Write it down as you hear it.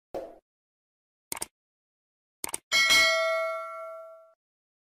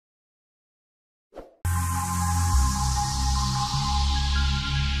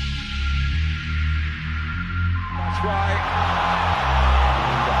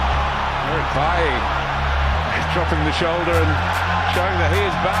dropping the shoulder and showing that he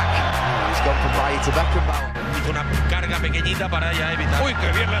is back. He's gone from right to back and back. Una carga pequeñita para ya evitar. Uy,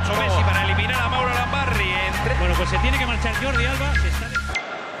 qué bien lo ha hecho Messi para eliminar a Mauro Lambarri. Bueno, pues se tiene que marchar Jordi Alba.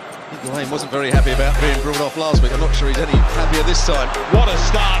 Higuain wasn't very happy about being brought off last week. I'm not sure he's any happier this time. What a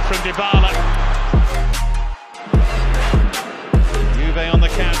start from Dybala. Juve on the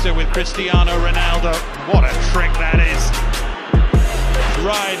counter with Cristiano Ronaldo. What a trick that is.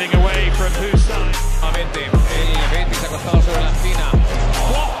 Driving away from whose side? Nuevamente, el Betis se ha acostado sobre la esquina.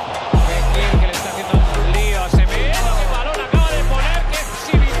 Que le está haciendo un lío a Semedo. ¡Qué balón acaba de poner! ¡Qué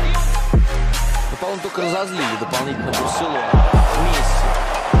exhibición! Попал он только разозлили дополнительно Барселону. Месси.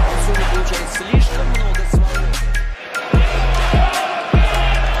 Он сегодня получает слишком много свободы.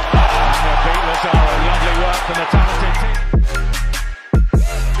 Lovely work from the talented team.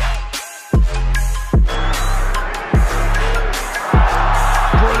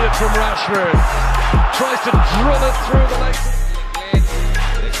 From Rashford, tries to drill it through the legs.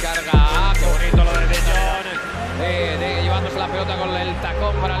 Descarga, qué bonito lo de Jong, llevándose la pelota con el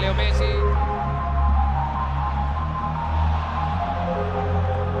tacón para Leo Messi.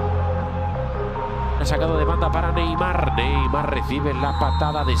 Ha sacado de banda para Neymar. Neymar recibe la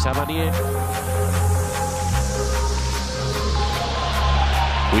patada de Savanier.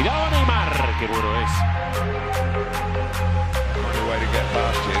 Cuidado Neymar, qué bueno es. Way to get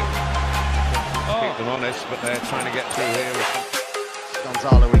past you. Keep them honest, but they're trying to get through here.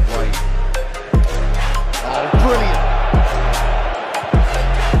 Gonzalo Higuain. Oh, brilliant.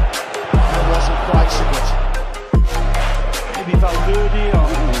 That wasn't quite so good. Maybe Valverde or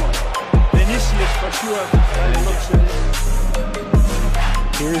Vinicius for sure.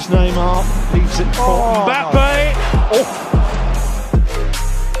 Here is Neymar. Leaves it for Mbappe. Oh.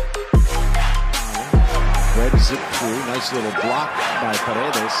 Threads it through. Nice little block by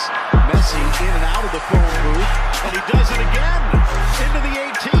Paredes. Messi in and out of the phone booth. And he does it again. Into the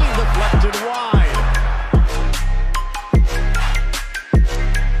 18. Deflected wide.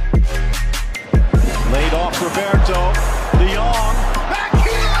 Laid off Roberto. De Jong. Back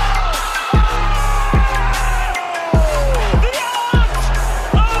heel! The odds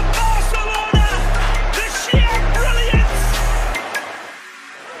of Barcelona! The sheer brilliance!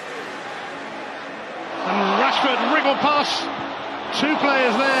 And Rashford wriggle past. Two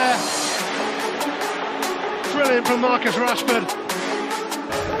players there. Brilliant from Marcus Rashford.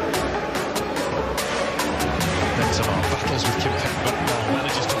 Benzema battles with Kipling, but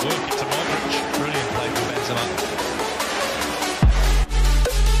manages to work it to Modric. Brilliant play from Benzema.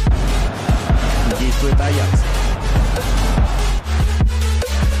 Действует Аякс.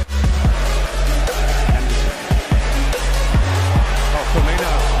 Oh,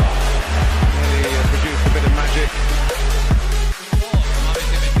 Kامlة really produced a bit of magic.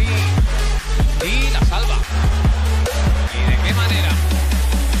 Y la salva. ¿Y de qué manera?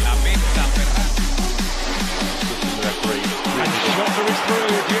 La mezcla Ferran. And Shota is through.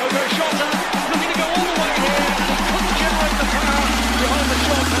 Diogo Shota looking to go all the way here. And he couldn't generate the power behind the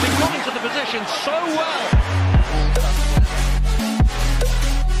shot. And he got into the position so well.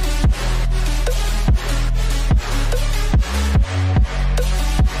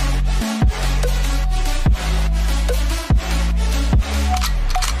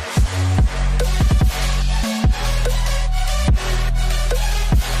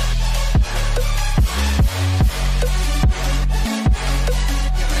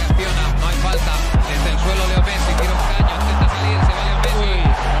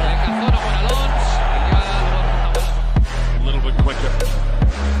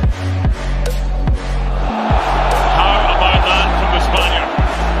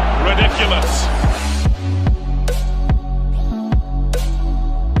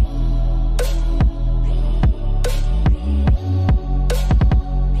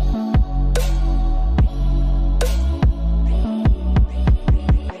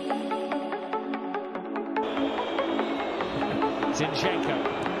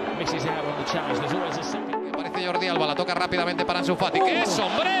 Aparece Jordi Alba, la toca rápidamente para Ansu Fati. ¡Qué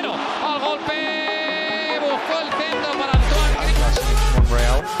sombrero! Al golpe, buscó el centro para Antoine.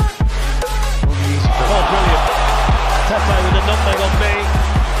 Real. Oh, brilliant. Pepe with a nutmeg on me.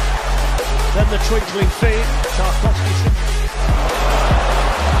 Then the twinkling feet. Tarkovsky.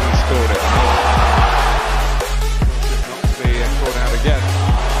 He scored it. Not to be caught out again.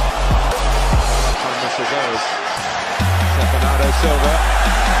 Time this goes. Bernardo Silva,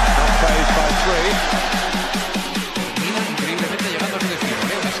 not phased by three. Increíblemente llegando a su destino.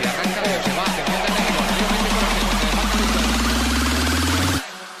 Messi arranca de se va, que no tiene que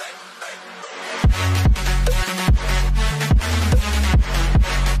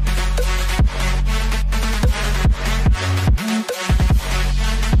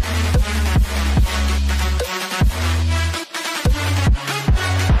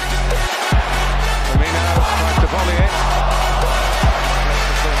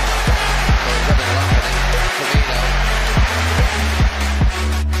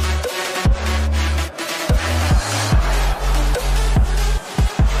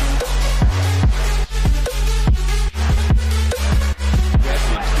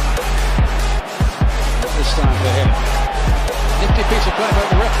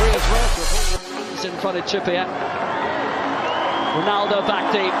He's in front of Trippier. Ronaldo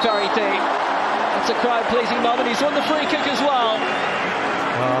back deep, very deep. That's a crowd-pleasing moment. He's won the free kick as well.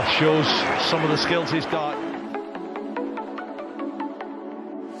 Shows some of the skills he's got.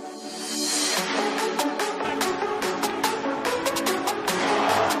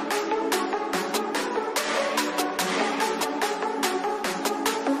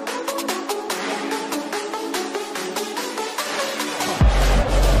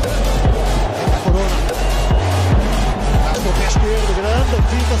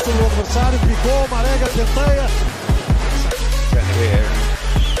 Finta sull'avversario, Picò, Marega, Piantaia.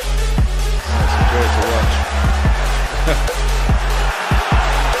 Great to watch.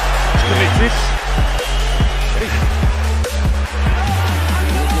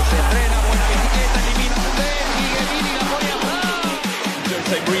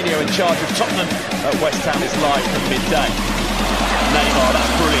 Mourinho in charge of Tottenham at West Ham is live at midday. Neymar,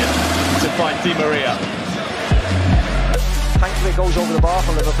 that's brilliant to find Di Maria. Thankfully it goes over the bar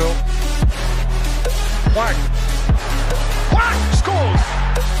for Liverpool. Wang! Wang scores!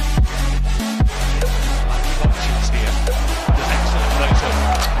 Options here. Does excellent right up.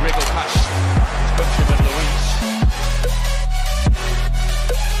 Wriggle past Butcher and Luis.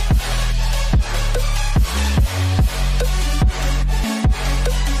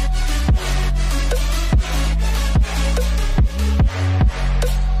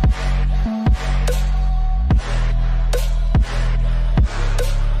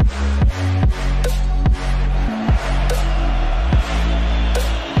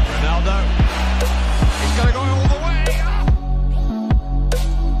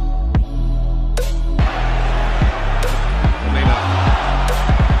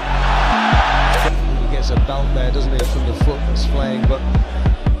 There, doesn't it, from the foot that's flying, but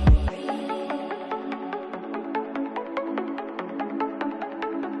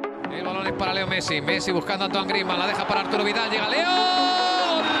el balón es para Leo Messi. Messi buscando a Antoine Griezmann, la deja para Arturo Vidal, llega Leo.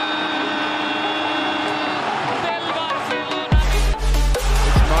 Del Barcelona.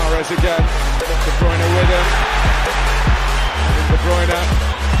 It's Mahrez again. Got De Bruyne with him. And De Bruyne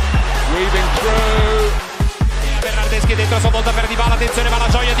weaving through. Bernardeschi dentro sotto per Dybala, attenzione, va la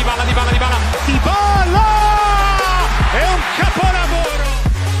gioia, Dybala. Dybala! È un capolavoro!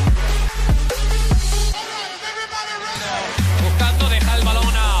 Buscando, deja el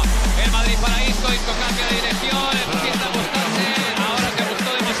balón a el Madrid para Isco cambia de dirección, empieza a gustarse, ahora te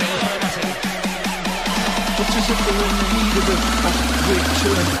gustó demasiado.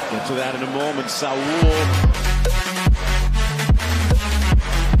 Get to that in a moment, Saul.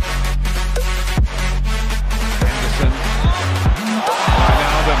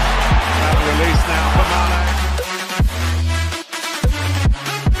 Release now for Mane.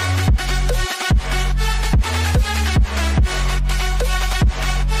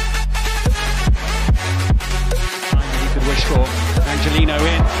 He could wish for. Angelino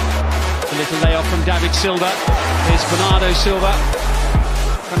in. A little layoff from David Silva. Here's Bernardo Silva.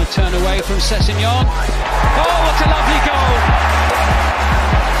 Trying to turn away from Sessegnon. Oh, what a lovely goal!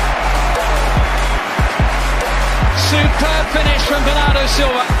 Superb finish from Bernardo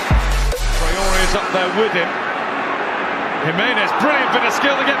Silva. Traore is up there with him. Jimenez, brilliant bit of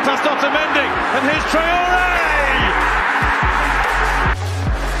skill to get past Otamendi. And here's Traore!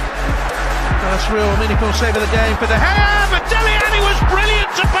 That's real meaningful save of the game for De Gea, but Dele Alli was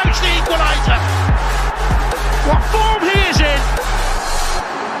brilliant to poach the equaliser. What form he is in!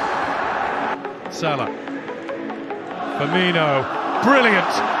 Salah. Firmino,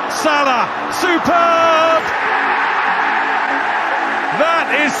 brilliant. Salah, superb!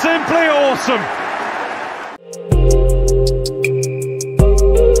 That is simply awesome.